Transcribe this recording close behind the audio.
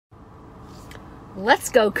Let's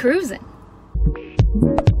go cruising.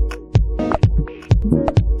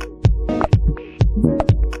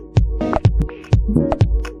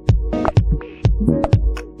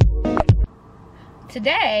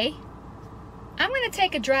 Today, I'm going to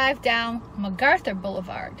take a drive down MacArthur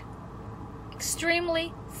Boulevard.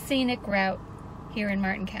 Extremely scenic route here in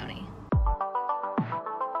Martin County.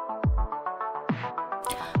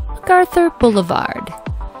 MacArthur Boulevard,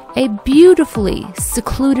 a beautifully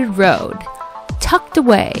secluded road tucked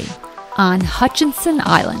away on Hutchinson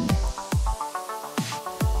Island.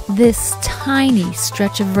 This tiny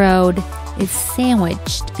stretch of road is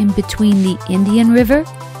sandwiched in between the Indian River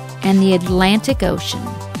and the Atlantic Ocean.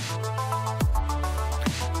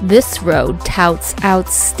 This road touts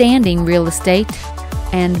outstanding real estate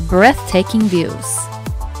and breathtaking views.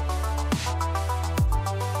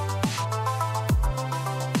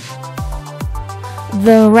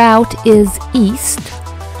 The route is east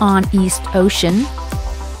on East Ocean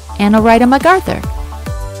and a right on MacArthur.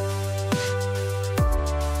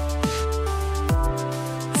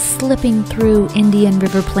 Slipping through Indian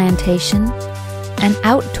River Plantation and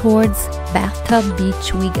out towards Bathtub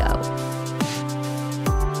Beach we go.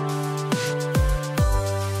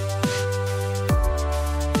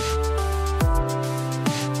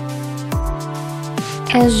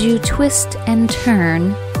 As you twist and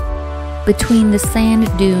turn between the sand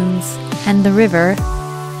dunes and the river,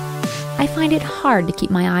 I find it hard to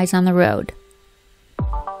keep my eyes on the road.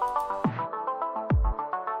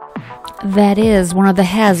 That is one of the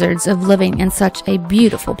hazards of living in such a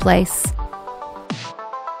beautiful place.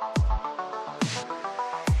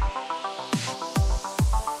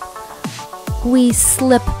 We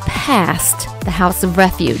slip past the House of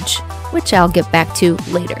Refuge, which I'll get back to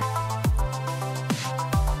later.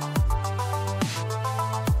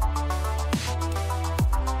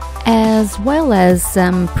 As well as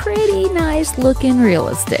some pretty nice looking real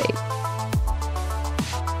estate.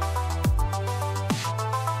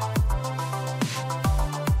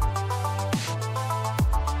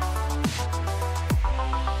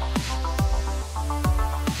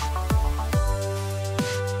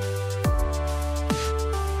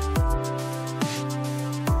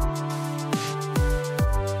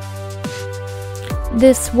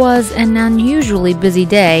 This was an unusually busy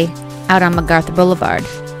day out on MacArthur Boulevard.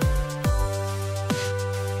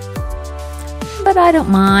 But I don't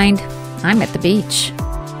mind. I'm at the beach.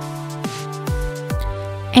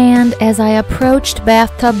 And as I approached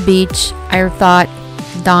Bathtub Beach, I thought,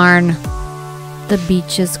 darn, the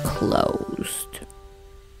beach is closed.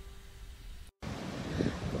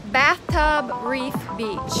 Bathtub Reef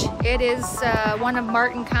Beach. It is one of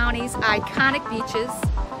Martin County's iconic beaches.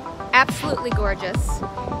 Absolutely gorgeous.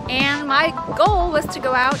 And my goal was to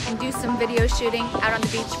go out and do some video shooting out on the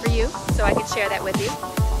beach for you, so I could share that with you.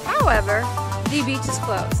 However, the beach is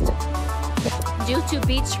closed due to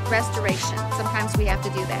beach restoration. Sometimes we have to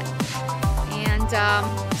do that. And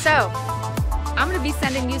so I'm going to be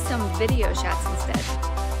sending you some video shots instead.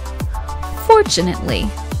 Fortunately,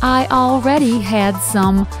 I already had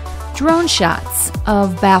some drone shots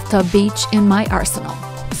of Bathtub Beach in my arsenal.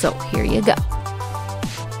 So here you go.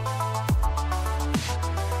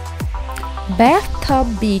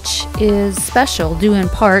 Bathtub Beach is special due in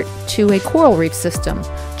part to a coral reef system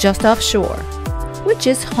just offshore, which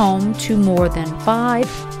is home to more than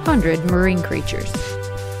 500 marine creatures.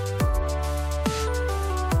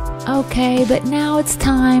 Okay, but now it's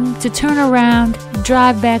time to turn around,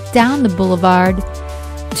 drive back down the boulevard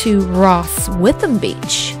to Ross Witham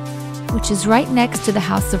Beach, which is right next to the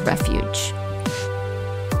House of Refuge.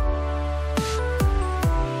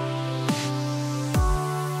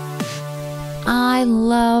 I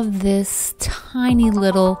love this tiny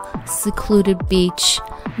little secluded beach,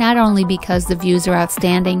 not only because the views are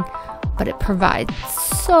outstanding, but it provides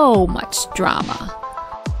so much drama.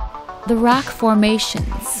 The rock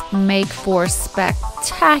formations make for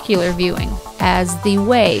spectacular viewing as the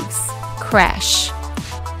waves crash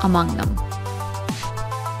among them.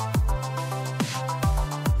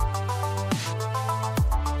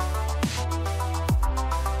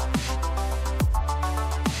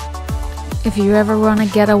 If you ever want to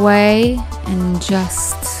get away and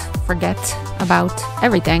just forget about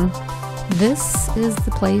everything, this is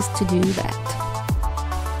the place to do that.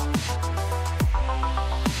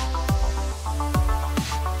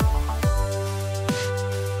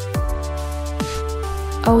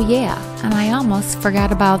 Oh yeah, and I almost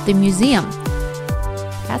forgot about the museum.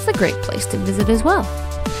 That's a great place to visit as well.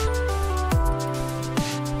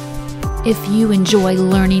 If you enjoy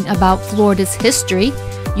learning about Florida's history,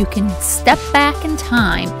 you can step back in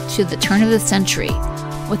time to the turn of the century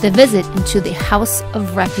with a visit into the House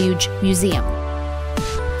of Refuge Museum.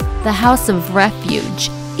 The House of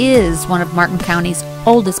Refuge is one of Martin County's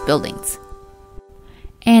oldest buildings,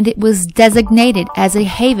 and it was designated as a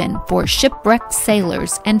haven for shipwrecked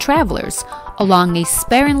sailors and travelers along a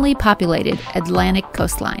sparingly populated Atlantic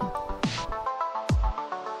coastline.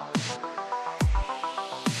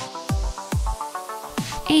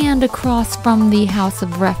 And across from the House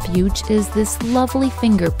of Refuge is this lovely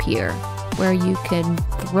finger pier where you can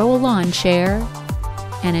throw a lawn chair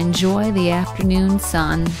and enjoy the afternoon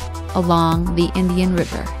sun along the Indian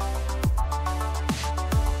River.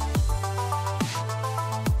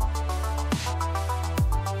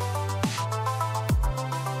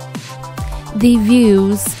 The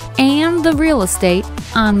views and the real estate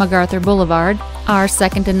on MacArthur Boulevard are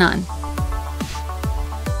second to none.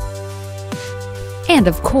 And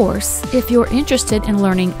of course, if you're interested in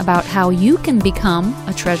learning about how you can become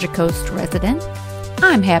a Treasure Coast resident,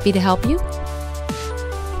 I'm happy to help you.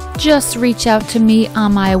 Just reach out to me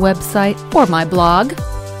on my website or my blog.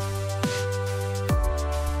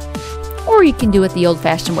 Or you can do it the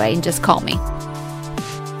old-fashioned way and just call me.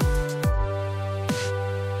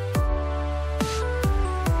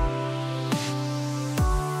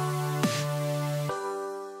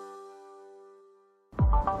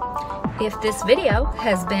 If this video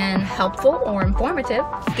has been helpful or informative,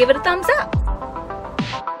 give it a thumbs up.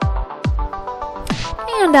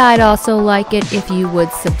 And I'd also like it if you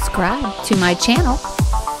would subscribe to my channel.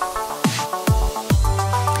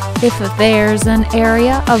 If there's an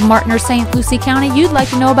area of Martin or St. Lucie County you'd like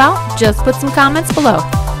to know about, just put some comments below.